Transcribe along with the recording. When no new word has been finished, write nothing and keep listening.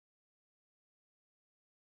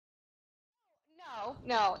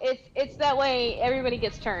No, it's that way everybody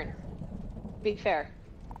gets turns. Be fair.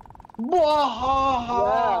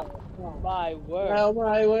 Wow, my word. Well,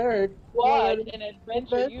 my word. What an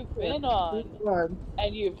adventure you've been on.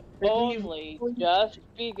 And you've only just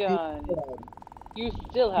begun. You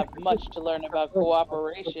still have much to learn about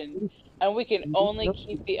cooperation, and we can only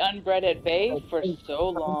keep the unbred at bay for so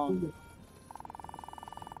long.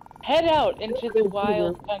 Head out into the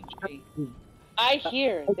wild country. I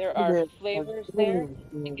hear there are flavors there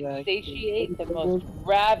that can satiate the most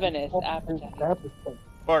ravenous appetite.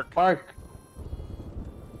 Bark. Bark.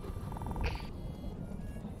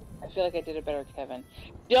 I feel like I did it better, Kevin.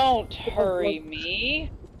 Don't hurry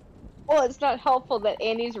me. Well, it's not helpful that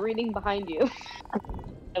Andy's reading behind you.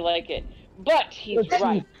 I like it. But he's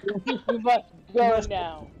right. You must go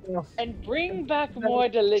now. And bring back more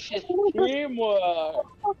delicious teamwork.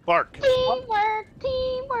 Bark. Teamwork,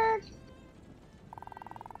 teamwork.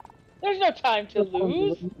 There's no time to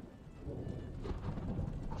lose.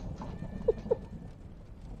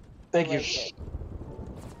 Thank you.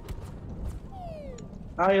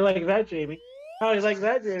 How do you like that, Jamie? How do you like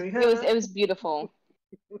that, Jamie? It was beautiful.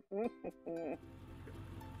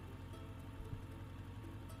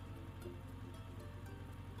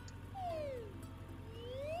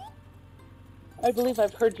 I believe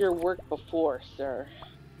I've heard your work before, sir.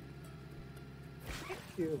 Thank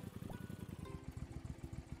you.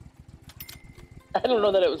 I don't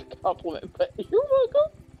know that it was a compliment, but you're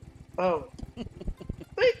welcome. Oh,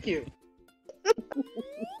 thank you.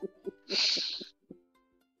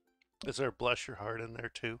 Is there bless your heart in there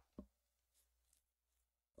too?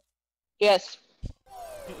 Yes.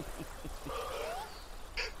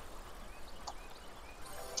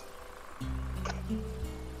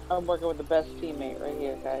 I'm working with the best teammate right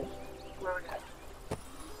here, guys.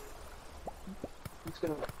 He's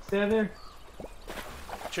gonna stand there.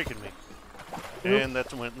 Chicken meat. And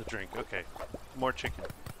that went in the drink. Okay. More chicken.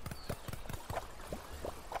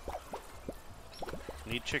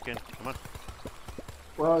 Need chicken. Come on.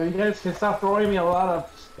 Well, you guys can stop throwing me a lot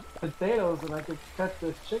of potatoes and I could cut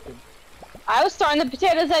this chicken. I was throwing the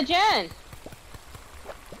potatoes at Jen.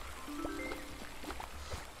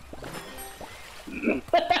 There's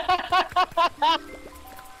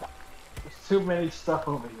too many stuff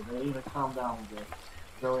over here. They need to calm down a bit.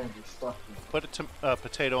 Throw in the stuff. Put a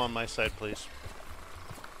potato on my side, please.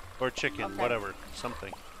 Or chicken, Okay. whatever.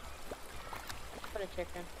 Something. Put a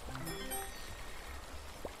chicken.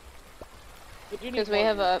 Because we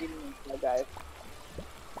have a... guys.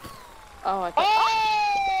 Oh, I thought...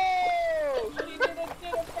 Oh! She did a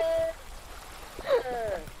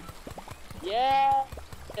dinner! Yes!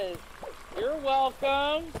 You're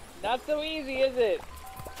welcome. Not so easy, is it?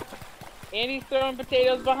 Andy's throwing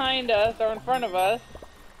potatoes behind us, or in front of us.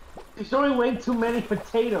 He's throwing way too many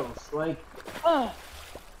potatoes. Like...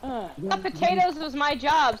 The potatoes was my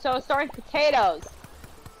job, so I was throwing potatoes.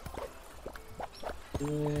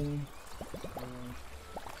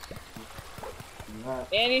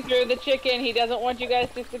 Andy threw the chicken. He doesn't want you guys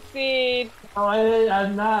to succeed. Oh,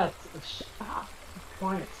 I'm not. Stop.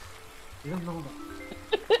 Quiet. You don't know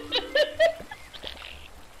that.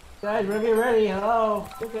 Guys, we're getting ready. Hello.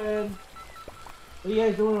 Chicken. What are you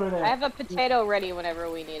guys doing over there? I have a potato ready whenever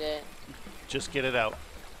we need it. Just get it out.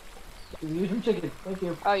 Use some chicken. Thank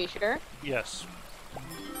you. Oh, you sure? Yes.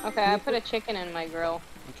 Okay, I put a chicken in my grill.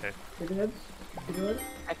 Okay. Chicken heads? Chicken heads?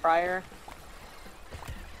 My fryer.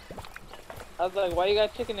 I was like, why you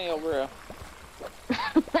got chicken in your grill?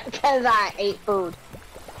 Because I ate food.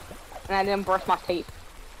 And I didn't brush my teeth.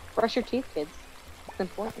 Brush your teeth, kids. It's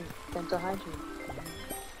important. Dental hygiene.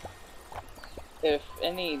 If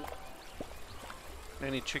any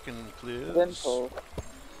chicken, please. dental.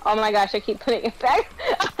 Oh my gosh, I keep putting it back.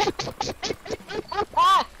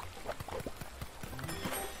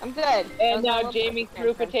 I'm good. And now Jamie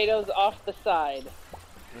threw potatoes off the side.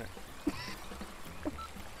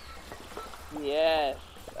 Yes.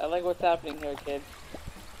 I like what's happening here, kids.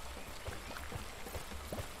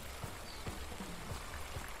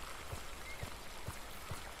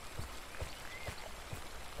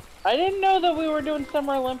 I didn't know that we were doing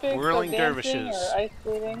Summer Olympics. Whirling or dancing dervishes. or ice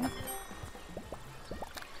skating.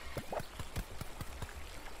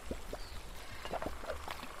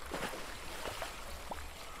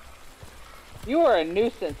 You are a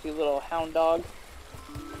nuisance, you little hound dog.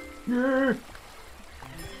 You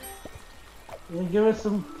give us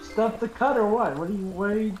some stuff to cut or what? What are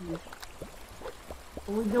we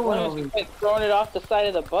doing Why over don't you here? quit throwing it off the side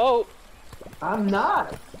of the boat? I'm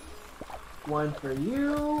not. One for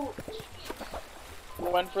you.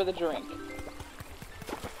 One for the drink.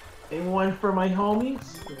 And one for my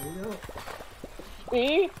homies. There you go.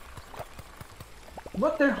 See?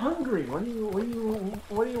 Look, they're hungry. What do you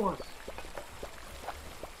want?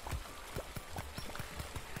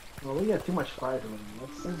 Well, we got too much fries on them.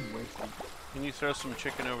 Let's waste them. Can you throw some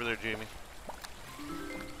chicken over there, Jamie?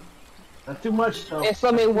 Not too much, though. Just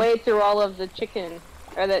let me wade through all of the chicken,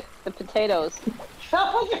 or the potatoes.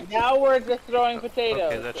 Now we're just throwing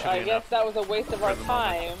potatoes. Okay, that should be I guess enough that was a waste of our the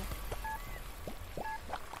time.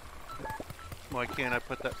 Why can't I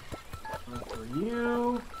put that? For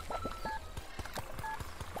you.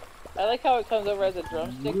 I like how it comes over as a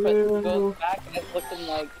drumstick, but it goes back and it's looking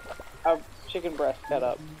like a chicken breast cut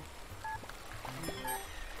up.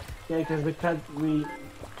 Yeah, because we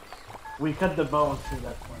cut the bones through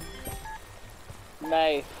that point.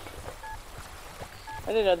 Nice.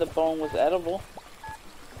 I didn't know the bone was edible.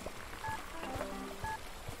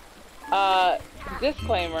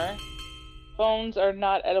 Disclaimer. Bones are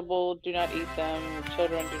not edible. Do not eat them.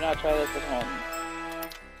 Children, do not try this at home.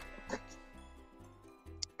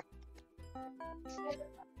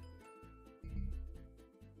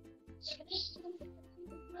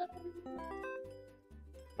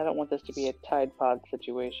 I don't want this to be a Tide Pod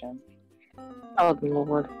situation. Oh,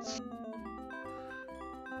 Lord.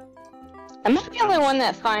 Am I the only one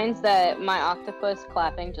that finds that my octopus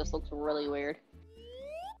clapping just looks really weird?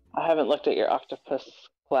 I haven't looked at your octopus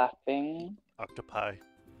clapping. Octopi.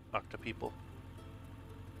 Octopeople.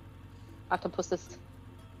 Octopuses.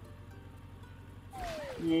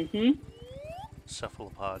 Mm-hmm.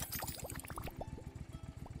 Cephalopod.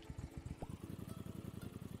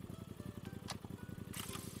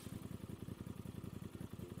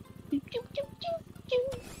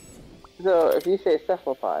 So, if you say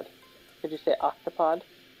cephalopod, could you say octopod?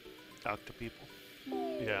 Octopeople.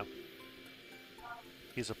 Yeah.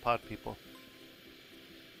 He's a pod people.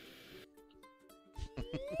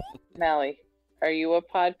 Mally, are you a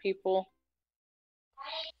pod people?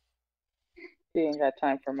 You ain't got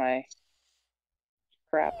time for my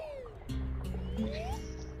crap.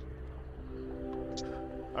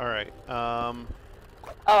 Alright, Oh,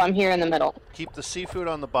 I'm here in the middle. keep the seafood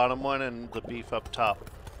on the bottom one and the beef up top.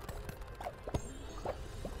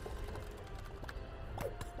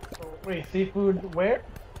 Wait, seafood where?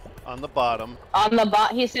 On the bottom. On the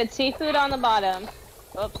he said seafood on the bottom.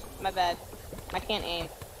 Oops, my bad. I can't aim.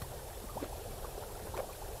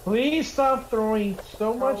 Please stop throwing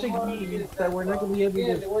so much ingredients that we're not going to be able to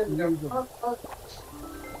use them.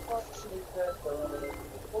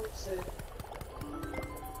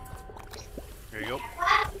 Here you go.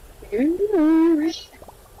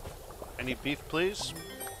 Any beef, please?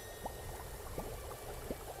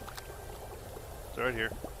 It's right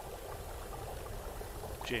here.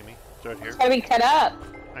 Jamie, it's right here. It's gotta be cut up.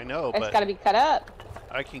 I know, It's but gotta be cut up.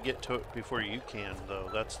 I can get to it before you can, though.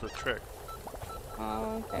 That's the trick.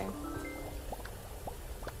 Oh, okay.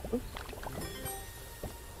 Oops.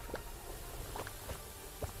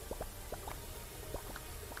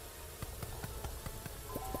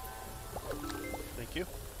 Thank you.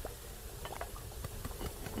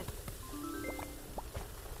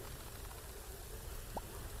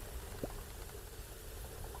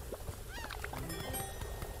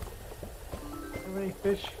 Have any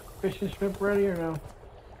fish and shrimp ready or no?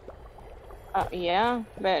 Yeah,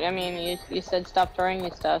 but I mean, you said stop throwing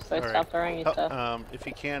you stuff, so I stopped throwing you stuff. If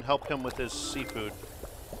you can, help him with his seafood.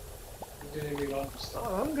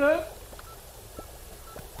 Oh, I'm good.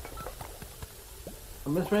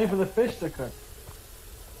 I'm just waiting for the fish to cook.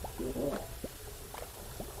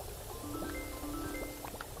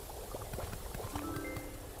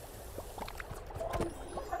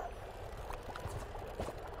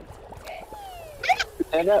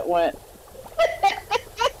 And that went.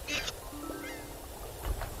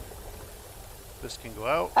 This can go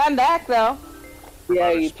out. I'm back though. Yeah,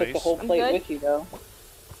 Out of you took the space. whole I'm plate good. with you though.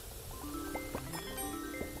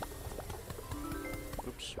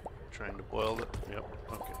 Oops. Trying to boil it. Yep.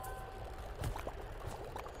 Okay.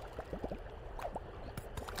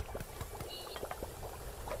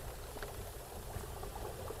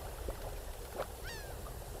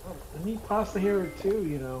 Oh, I need pasta here too,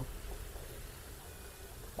 you know.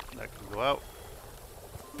 That can go out.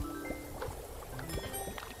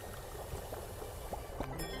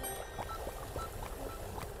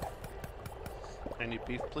 Any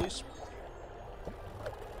beef, please?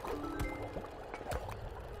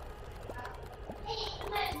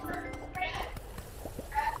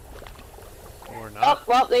 Or Oh, not.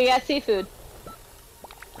 well, they got seafood.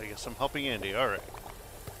 I guess I'm helping Andy. All right.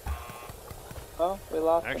 Oh, we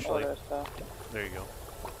lost an Actually- order, so. There you go.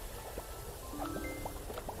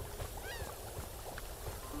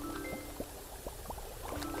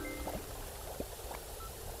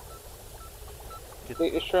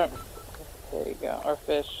 Eat your shrimp. There you go. Or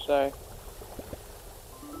fish, sorry.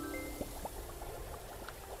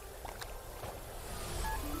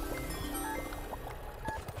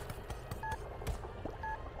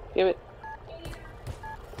 Give it.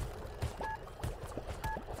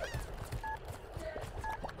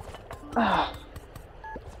 Ah.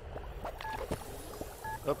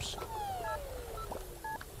 Oops.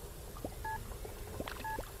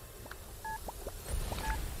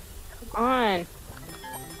 Come on.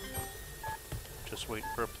 Just wait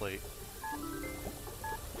for a plate.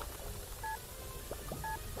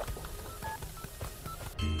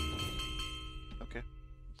 Okay.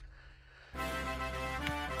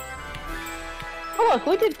 Oh look,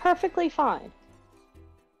 we did perfectly fine.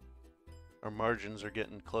 Our margins are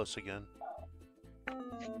getting close again. Yeah,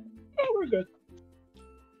 we're good.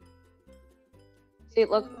 See,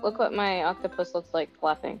 look what my octopus looks like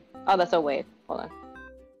flapping. Oh, that's a wave. Hold on.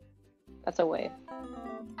 That's a wave.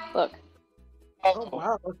 Look. Oh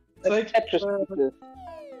wow. It's like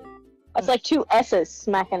That's like two S's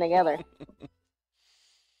smacking together.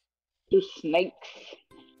 Two snakes.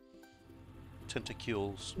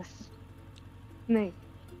 Tentacules. Snake.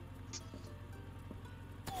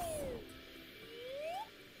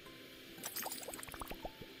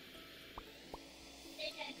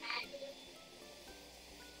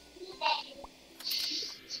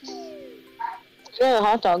 Yeah, the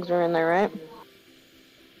hot dogs are in there, right?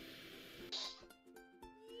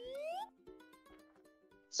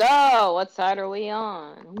 So, what side are we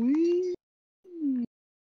on?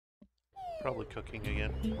 Probably cooking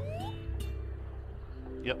again.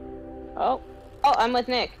 Yep. Oh, I'm with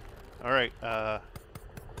Nick. Alright, I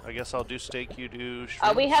guess I'll do steak, you do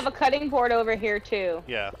shrimps. We have a cutting board over here too.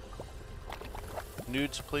 Yeah.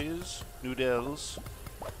 Nudes, please. Noodles.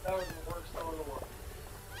 that was the worst one in the world.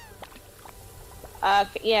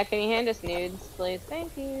 Yeah, can you hand us nudes, please?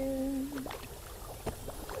 Thank you.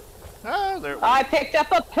 Ah, there. I picked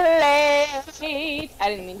up a plate! I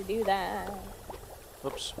didn't mean to do that.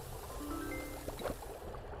 Whoops.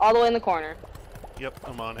 All the way in the corner. Yep,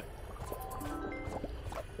 I'm on it.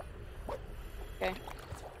 Okay.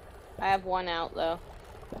 I have one out, though.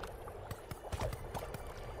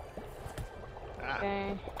 Ah.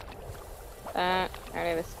 Okay. That. I already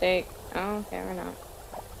have a steak. Oh, okay, we're not.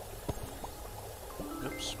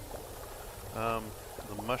 Oops. The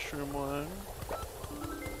mushroom one.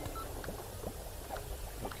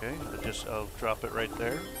 Okay, I'll drop it right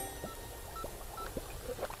there.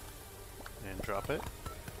 And drop it.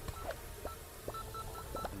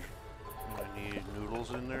 And I need noodles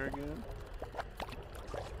in there again.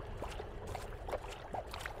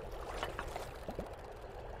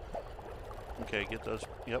 Okay, get those.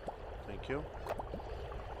 Yep, thank you.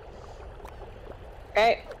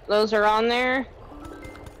 Okay, those are on there.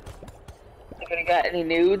 Anybody got any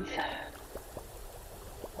nudes?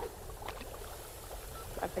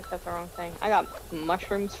 I picked up the wrong thing. I got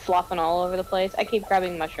mushrooms flopping all over the place. I keep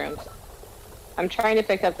grabbing mushrooms. I'm trying to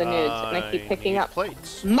pick up the nudes, and I keep picking up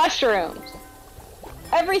plates. mushrooms!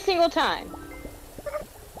 Every single time!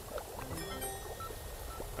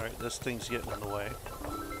 Alright, this thing's getting in the way.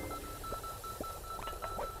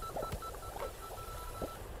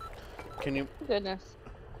 Can you... Goodness.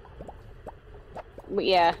 But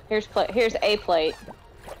yeah, here's a plate. There's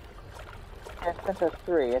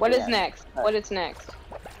 3. What is next? What is next?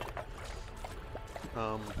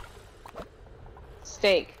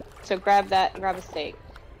 Steak. So grab that, grab a steak.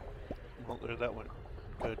 Well, there's that one.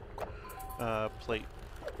 Good. Plate.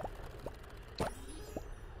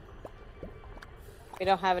 We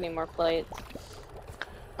don't have any more plates.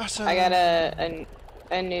 Awesome. I got a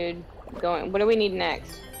nude going. What do we need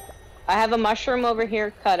next? I have a mushroom over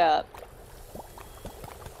here cut up.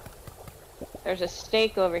 There's a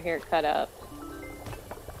steak over here cut up.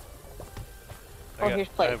 Here's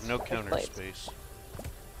plates. I have no Here's counter plates. space.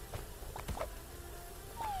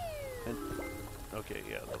 And, okay,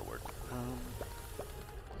 yeah, that'll work.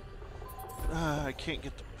 I can't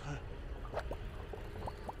get the...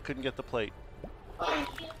 couldn't get the plate.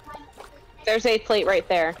 There's a plate right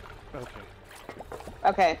there. Okay.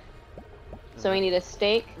 Okay. So we need a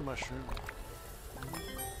steak Mushroom.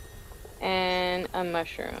 and a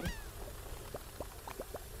mushroom.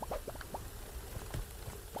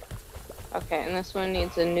 Okay, and this one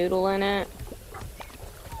needs a noodle in it.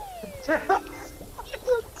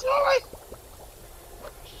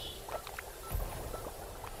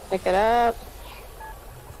 Pick it up.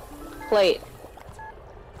 Plate.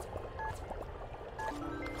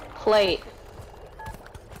 Plate.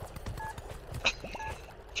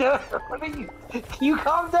 Jennifer, what are you? Can you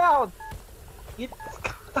calm down?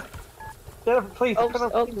 Jennifer, please. Oops,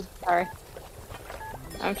 oops, sorry.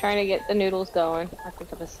 I'm trying to get the noodles going. I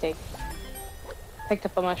picked up a steak. Picked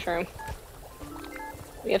up a mushroom.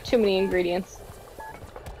 We have too many ingredients.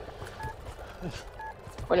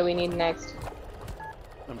 What do we need next?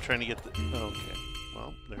 I'm trying to get the... Oh, okay.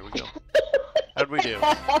 Well, there we go. How'd we do?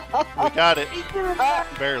 We got it.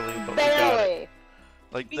 Barely, but we got it.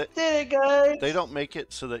 Like, We did it, guys! they don't make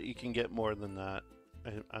it so that you can get more than that.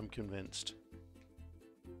 I'm convinced.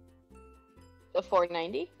 The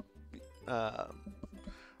 490?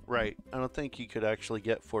 Right. I don't think you could actually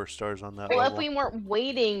get 4 stars on that Well, level. if we weren't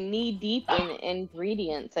wading knee deep in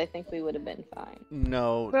ingredients, I think we would have been fine.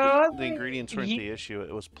 No, No, the ingredients weren't the issue.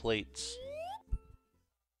 It was plates.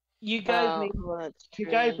 You guys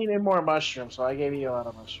needed more mushrooms, so I gave you a lot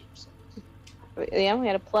of mushrooms. Yeah, we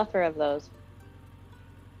had a plethora of those.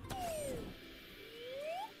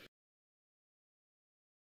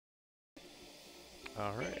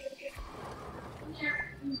 All right.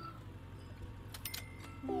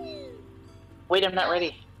 Wait, I'm not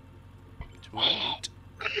ready. Too late.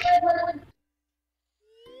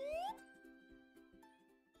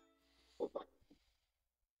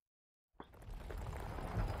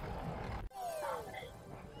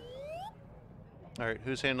 All right,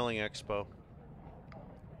 who's handling Expo?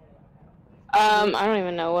 I don't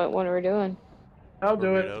even know what we're doing. I'll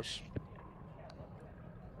do it. Burritos.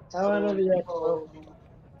 I'll handle the expo.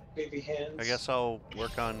 Baby hands. I guess I'll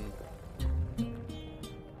work on.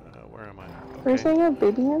 Where am I? Where's that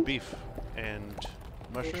baby hand? Beef and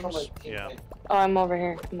mushrooms. Yeah. Oh, I'm over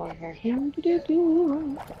here. I'm over here. Bing,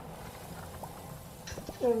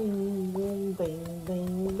 bing,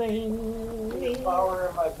 bing, bing, bing. Power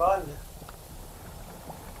in my bun.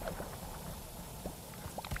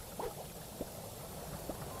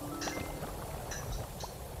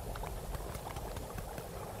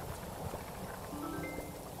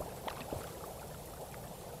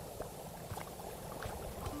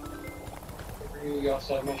 You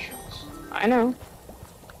also have mushrooms. I know.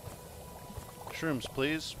 Shrooms,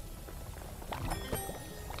 please.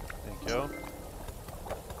 Thank you.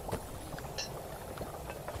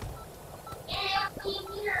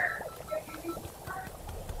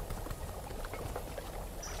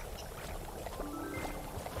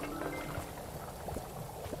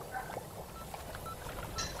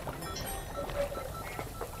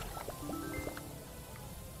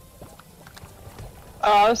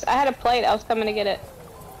 Oh, I had a plate. I was coming to get it.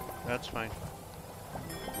 That's fine.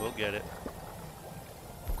 We'll get it.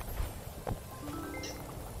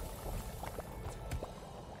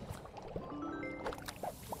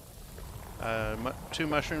 Two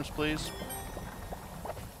mushrooms, please.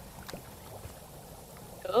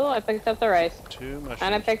 Oh, I picked up the rice. 2 mushrooms.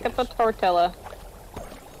 And I picked up a please. tortilla.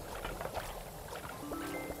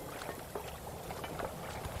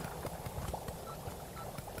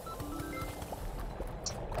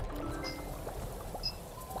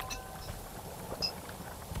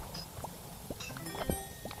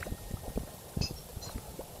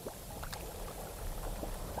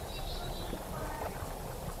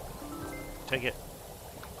 Take it.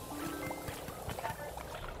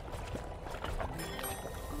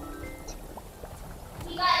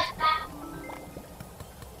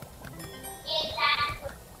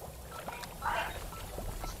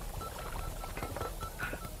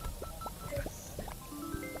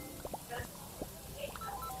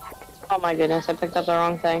 Oh my goodness, I picked up the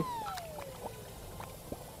wrong thing.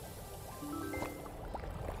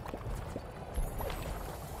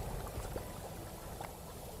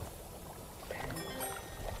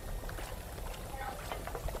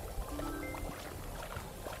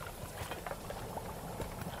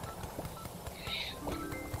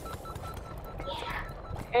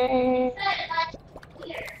 Okay.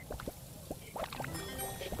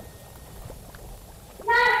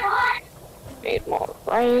 Made more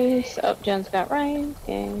rice. Oh, Jen's got rice.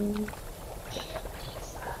 Okay.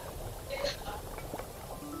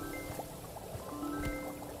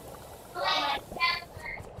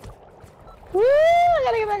 Woo! I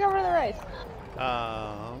gotta get back over to the rice.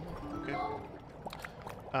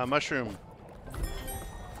 Okay. Mushroom,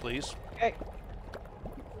 please. Okay.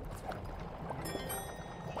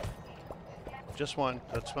 Just one.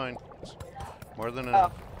 That's fine. It's more than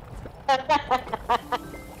enough.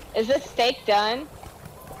 Is this steak done?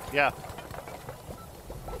 Yeah.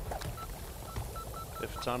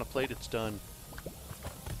 If it's on a plate, it's done.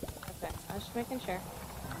 Okay, I was just making sure.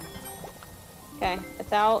 Okay,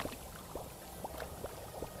 it's out.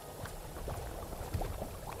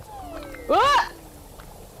 Ah!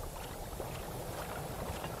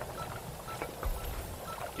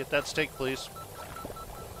 Get that steak, please.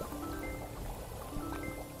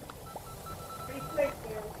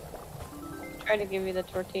 tried to give you the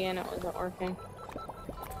tortilla and it wasn't working.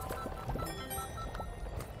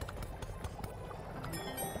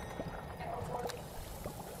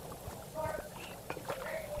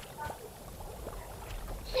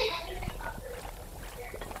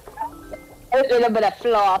 A little bit of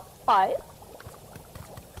flour pie.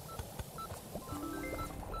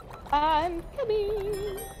 I'm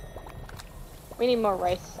coming. We need more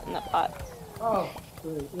rice in the pot. Oh,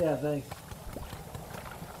 great. Yeah, thanks.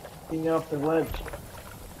 Being off the ledge.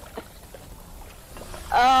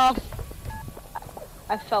 Oh,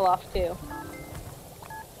 I fell off too.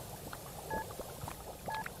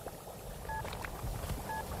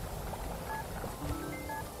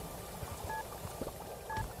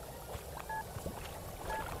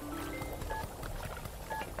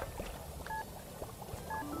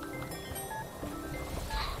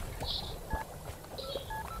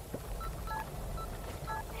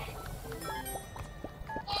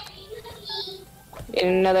 Need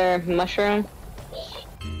another mushroom?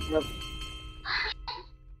 Yep.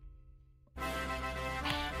 I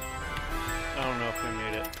don't know if we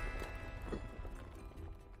made it.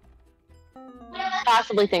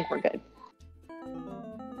 Possibly think we're good.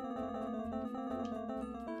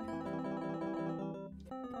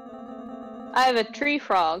 I have a tree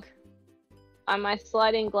frog on my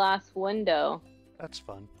sliding glass window. That's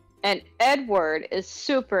fun. And Edward is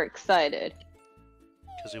super excited.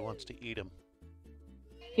 Because he wants to eat him.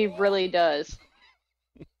 He really does.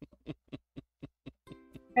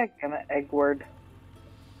 Heck, I'm an egg word.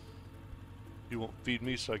 You won't feed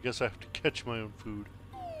me, so I guess I have to catch my own food.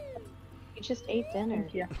 He just ate dinner.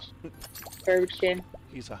 Yeah. Garbage can.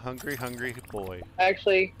 He's a hungry, hungry boy.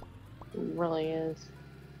 Actually, He really is.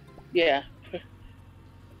 yeah.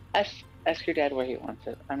 Ask your dad where he wants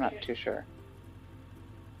it. I'm not too sure.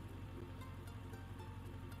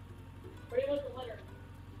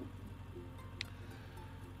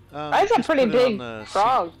 That's a just pretty put it on big the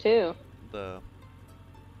frog, too. The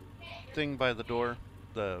thing by the door,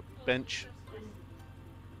 the bench.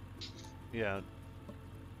 Yeah.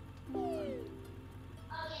 Okay,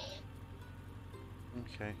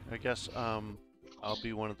 I guess I'll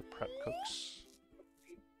be one of the prep cooks.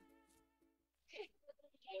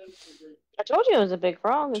 I told you it was a big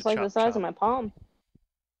frog. It's like the Chop, size chop. of my palm.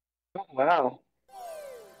 Oh, wow.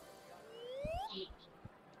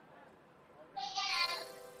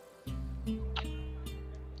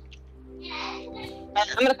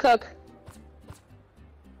 I'm gonna cook.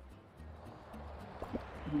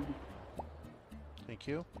 Thank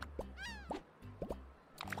you. Okay.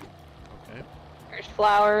 There's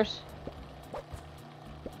flowers.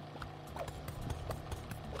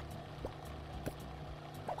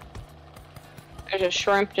 There's a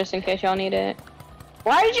shrimp just in case y'all need it.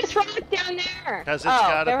 Why did you throw it down there? Because it's oh,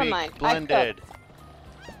 gotta never be mind. blended.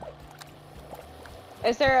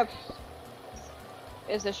 Is there a...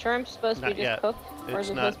 Is the shrimp supposed to Not be just yet. cooked? Or It's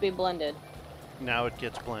is it not- supposed to be blended? Now it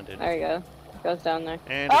gets blended. There you go. It goes down there.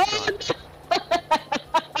 And it's gone.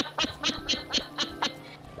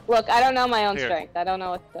 Look, I don't know my own Here. strength. I don't know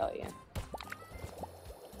what to tell you.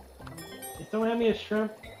 Can someone hand me a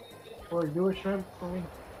shrimp? Or do a shrimp for me?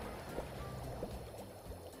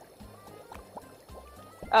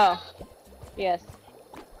 Oh. Yes.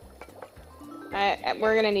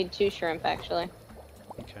 We're gonna need 2 shrimp, actually.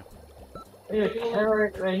 Okay. I need a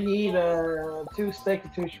carrot. I need 2 steak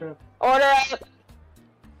and 2 shrimp. Order up!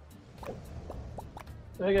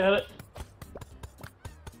 I got it.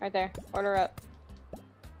 Right there. Order up.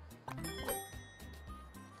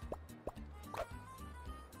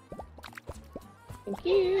 Thank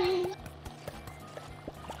you.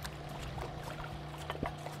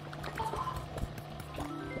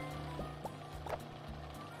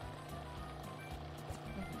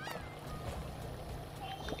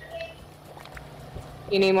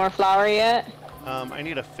 You need more flour yet? I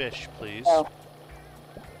need a fish, please. Oh.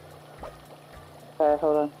 Sorry,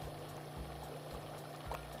 hold on.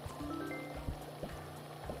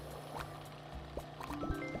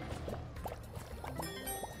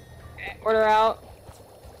 Okay, order out.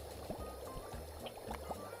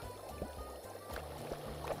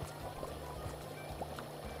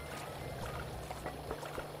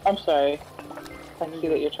 I'm sorry. I see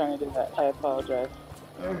that you're trying to do that. I apologize.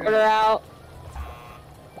 Order out.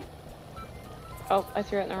 Oh, I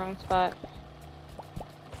threw it in the wrong spot.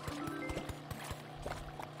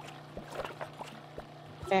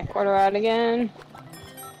 Okay, order out again.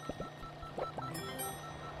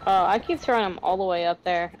 Oh, I keep throwing them all the way up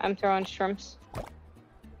there. I'm throwing shrimps.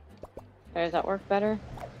 There, does that work better?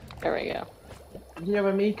 There we go. Do you have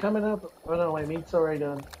a meat coming up? Oh no, my meat's already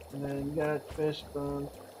done. And then you got fish done.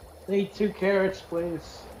 Need 2 carrots,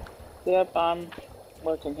 please. Yep, I'm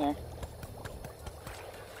working here.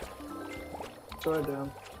 Throw it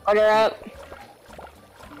down. Order up.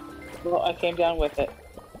 Well, I came down with it.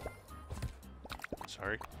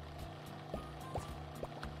 Sorry.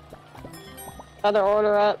 Other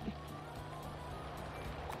order up.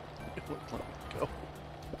 It wouldn't let me go.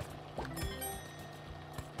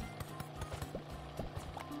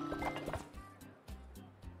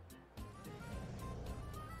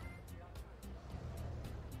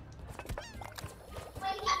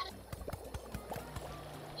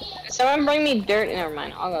 Someone bring me dirt. Never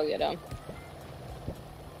mind. I'll go get them.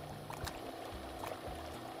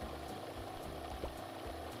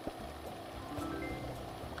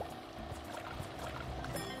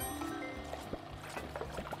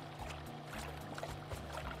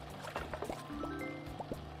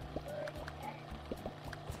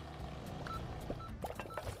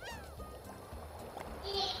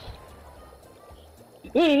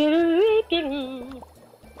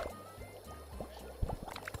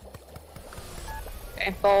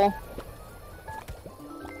 Okay, full.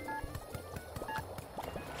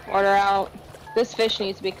 Order out. This fish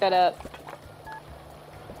needs to be cut up.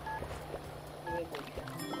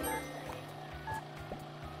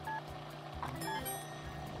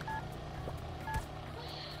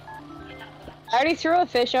 I already threw a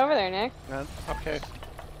fish over there, Nick. Okay.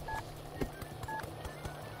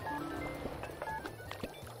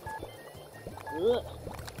 Ugh.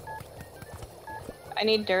 I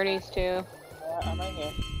need dirties too. I'm right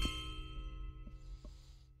here.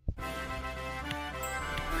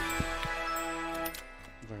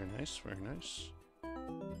 Very nice, very nice.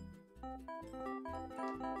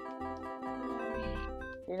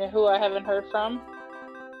 You know who I haven't heard from?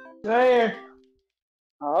 Right here.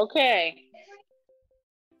 Okay.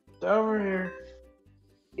 It's over here.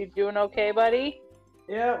 You doing okay, buddy?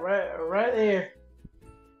 Yeah, right here.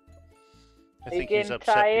 I You think he's getting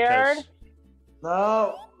upset tired? because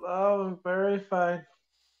No, very fine.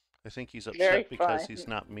 I think he's Very upset because fine. he's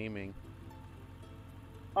not memeing.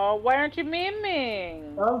 Oh, why aren't you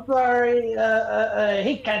memeing? I'm sorry.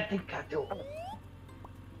 He can't do.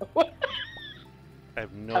 I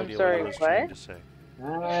have no I'm idea sorry, what I was what? trying to say.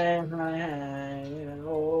 Hi,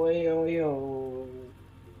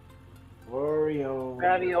 Oreo.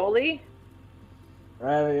 Ravioli?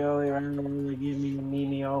 Ravioli, give me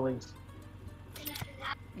memeolies.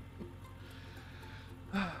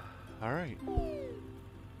 All right.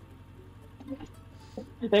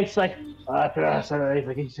 It's like,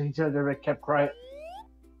 he said they kept quiet.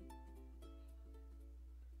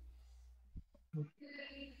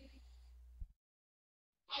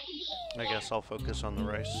 I guess I'll focus on the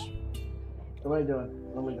rice. What am I doing?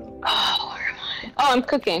 What am I doing? Oh, where am I? Oh, I'm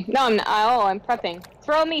cooking. No, I'm not. Oh, I'm prepping.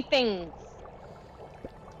 Throw me things.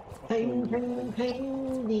 Ping, ping,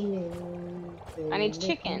 ping, ding, I need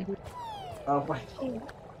chicken. Oh my.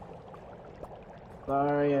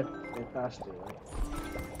 Sorry, I passed it.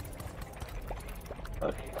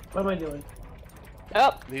 Okay, what am I doing?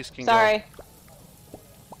 Oh, These can sorry.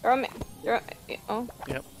 Throw me. Oh.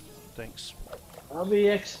 Yep. Thanks. I'll be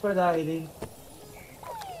expediting.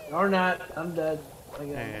 Or not, I'm dead.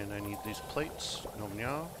 And I need these plates. Nom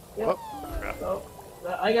nom. Yep. Oh, crap. Oh,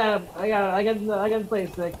 I got him. I got the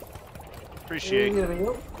place, Nick. Appreciate it.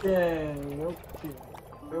 Yeah,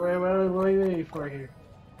 Where are we waiting for here?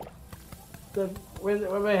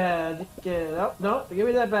 Where my head? Oh, no, give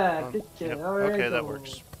me that back. Yep. Right, Okay, that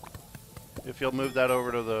works. If you'll move that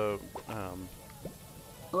over to the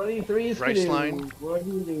 23 rice line. What do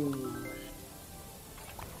you do?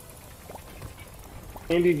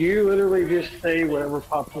 Andy, do you literally just say whatever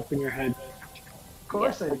pops up in your head? Of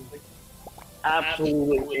course I do.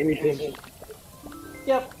 Absolutely anything.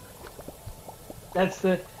 Yep. That's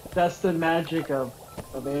the magic of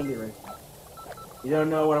Andy right now. You don't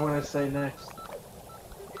know what I'm gonna say next.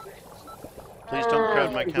 Please don't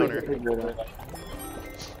crowd my counter.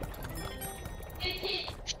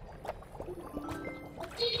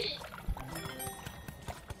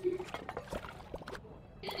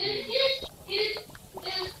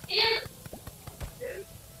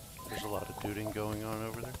 There's a lot of duding going on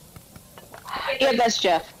over there. Yeah, that's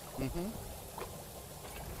Jeff. Mm-hmm.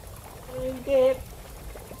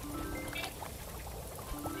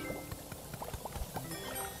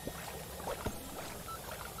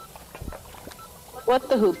 What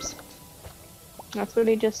the hoops? That's what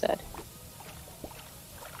he just said.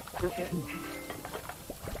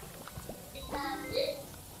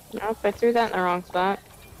 Nope, I threw that in the wrong spot.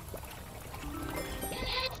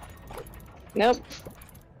 Nope.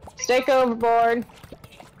 Stake overboard.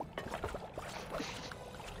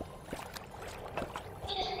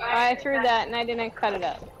 I threw that and I didn't cut it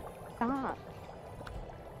up. Stop.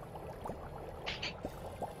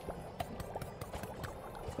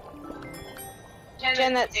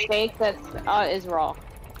 Jen, that steak is raw.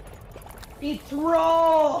 It's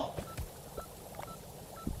raw!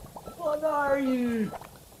 What are you?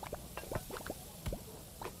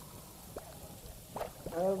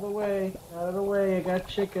 Out of the way, out of the way, I got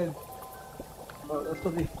chicken. Oh, that's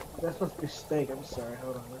supposed to be steak, I'm sorry,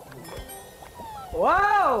 hold on.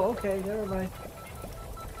 Wow! Okay, never mind.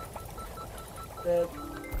 Dead.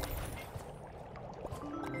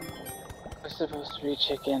 It's supposed to be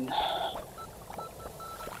chicken.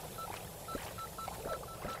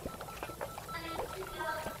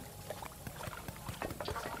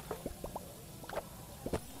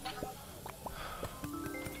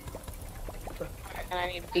 And I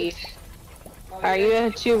need beef. Alright, you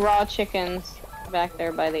have 2 raw chickens back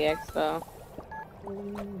there by the expo.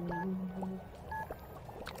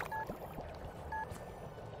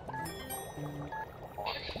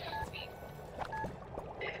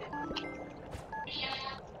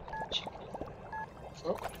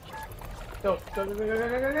 Go.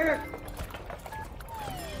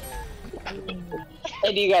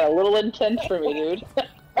 And you got a little intense for me, dude.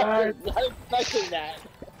 Not expecting that.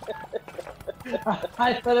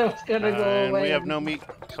 I thought it was gonna go away. We have no meat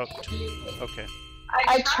cooked. Okay.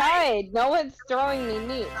 I tried! No one's throwing me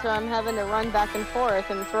meat, so I'm having to run back and forth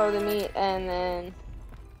and throw the meat and then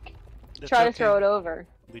try to throw it over.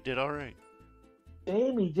 We did alright.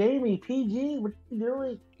 Jamie, PG, what are you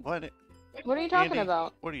doing? What? What are you talking Andy,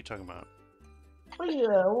 about? What are you talking about? What are you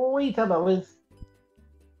talking about, Liz?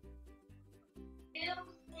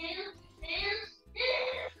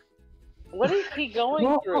 What is he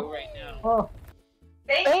going through right now? Oh,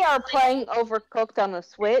 They are playing Overcooked on the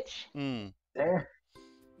Switch. there.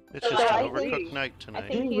 It's just an Overcooked night I tonight.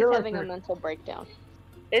 think he's having a mental breakdown.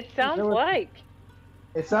 It sounds like.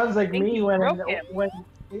 It sounds like me you when broke him.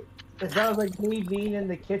 it sounds like me being in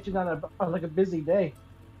the kitchen on like a busy day.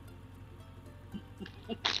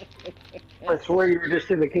 I swear you were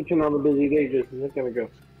just in the kitchen on a busy day just a second ago.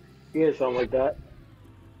 You didn't sound like that.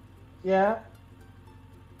 Yeah.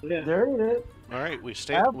 Yeah. There it is. Alright, we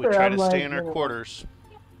try I'm to like, stay in our you know, quarters.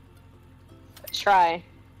 Try.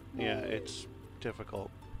 Yeah, it's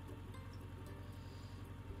difficult.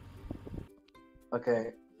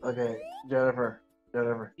 Okay, Jennifer.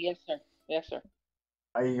 Yes, sir. Yes, sir.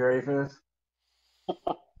 Are you ready for this?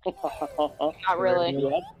 Not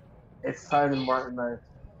really. It's time to Martinize.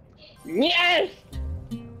 Yes!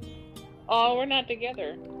 Oh, we're not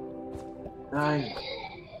together. Nice.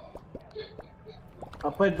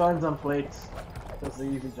 I'll put buns on plates. That's the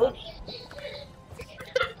easy job.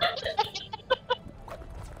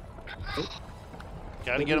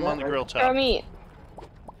 Gotta get them on the grill Throw top. meat.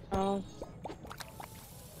 Oh.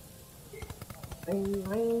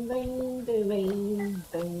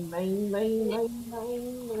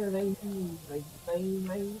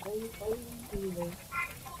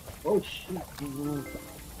 Oh shoot.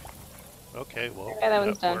 Okay, well, Yeah, that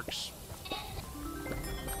one's done. works.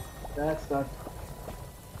 That's done.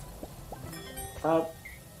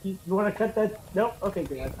 You want to cut that? Nope. Okay,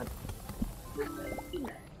 good. That's done.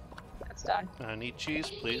 That's done. I need cheese,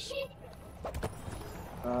 please.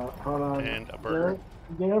 Hold on. And a burger.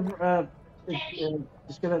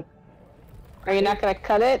 Just gonna. Are you not gonna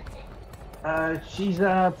cut it? She's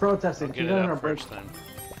protesting. I'll get She's it on her out break. first then.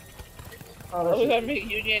 Oh, Oh, that's we it. got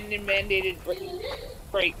a union mandated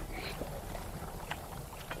break.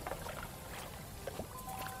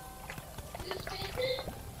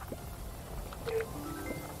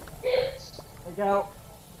 Look out.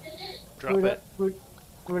 Drop it. Food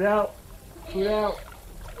out. Food out.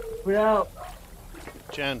 Food out.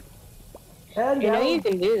 Jen, Head You know down. you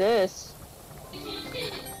can do this.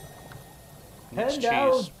 needs Head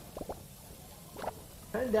down. cheese.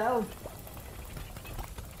 Head down.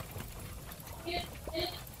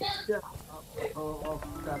 Yeah. Oh,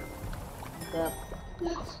 crap. Crap.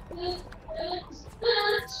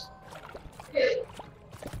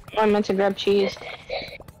 I meant to grab cheese.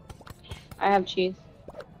 I have cheese.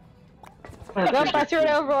 Nope, I threw it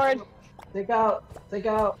overboard. Take out. Take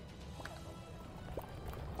out.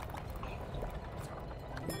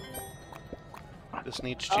 This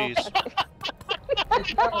needs cheese.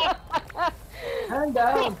 Hand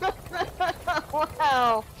down.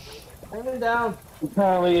 Wow. Hand down.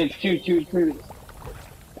 Apparently it's too true.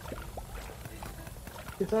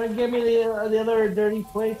 Can someone give me the other dirty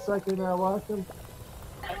plates so I can wash them?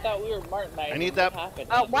 I thought we were Martinize. I need that- What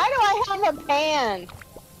happened? Why do I have a pan?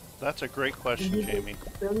 That's a great question, Jamie.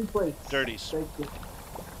 Dirty plates. Dirties. Thank you.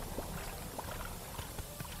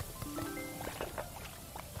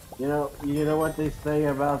 You know what they say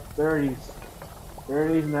about 30s.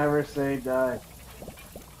 30s never say die.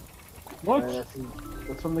 What?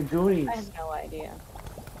 That's from the Goonies. I have no idea.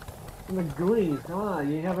 From the Goonies, come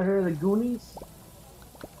on, you haven't heard of the Goonies?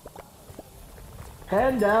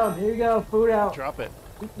 Pen down, here you go, food out. Drop it.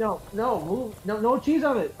 No, move. No cheese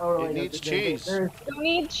on it. Oh, It needs cheese. Don't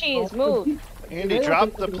need cheese, move. Andy,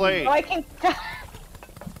 drop the plate. Oh, I can.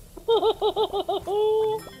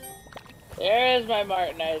 There's my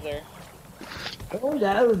Martinizer.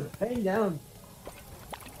 Hang down.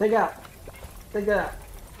 Take out.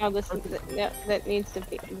 Oh, this needs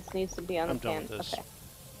to be on the pan. Okay.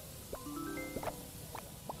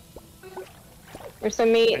 There's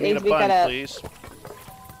some meat. I need a needs to be bun, cut up. please.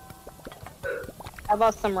 How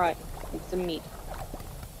about some right? Some meat.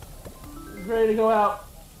 It's ready to go out.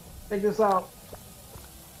 Take this out.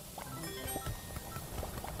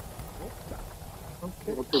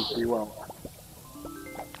 Okay. It'll take pretty well.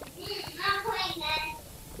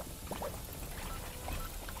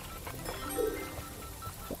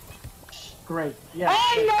 Great. Yeah.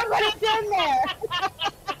 Hey, nobody's in there.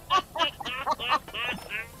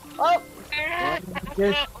 Oh.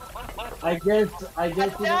 I guess.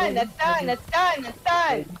 That's done.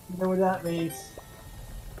 You know what that means.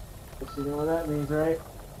 You know what that means, right?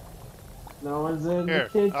 No one's in Here, the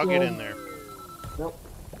kitchen. I'll get in there. Nope.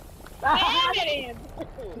 Get in!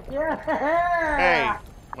 Yeah! Hey,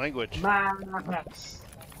 language. No!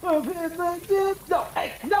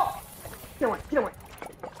 Hey, no! Get away!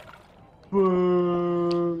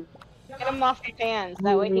 Boo! Get him off the pans.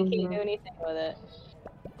 That way he can't do anything with it.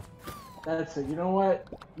 That's it. You know what?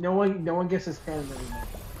 No one gets his pan anymore.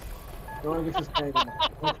 No one gets his pan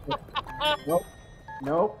anymore.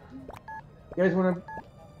 Nope. You guys wanna?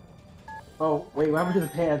 Oh wait, what happened to the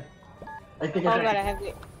pan? I think Oh god, I have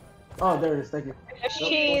to. Oh, there it is. Thank you. There's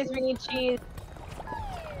cheese. We need cheese.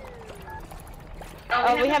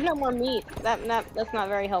 Oh, we have no more meat. That's not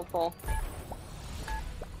very helpful.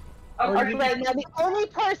 Oh, Okay, right now the only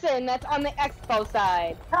person that's on the expo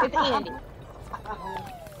side is Andy.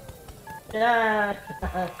 Yeah.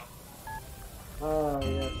 Oh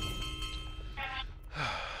yes.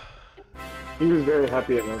 He was very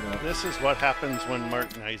happy about that. This is what happens when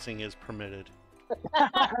Martinizing is permitted.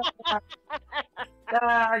 I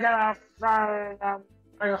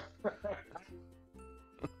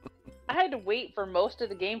had to wait for most of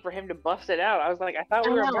the game for him to bust it out. I was like, I thought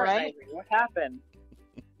we were Martinizing. Right? What happened?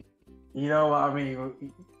 You know, I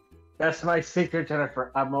mean, that's my secret,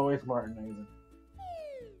 Jennifer. I'm always Martinizing.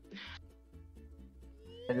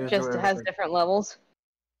 Just has different levels.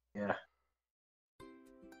 Yeah.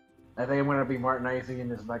 I think I'm gonna be Martinizing in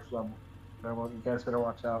this next level. So you guys better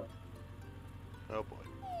watch out. Oh boy.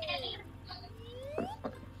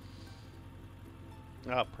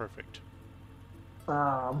 Ah, perfect.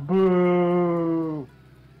 Ah, boo!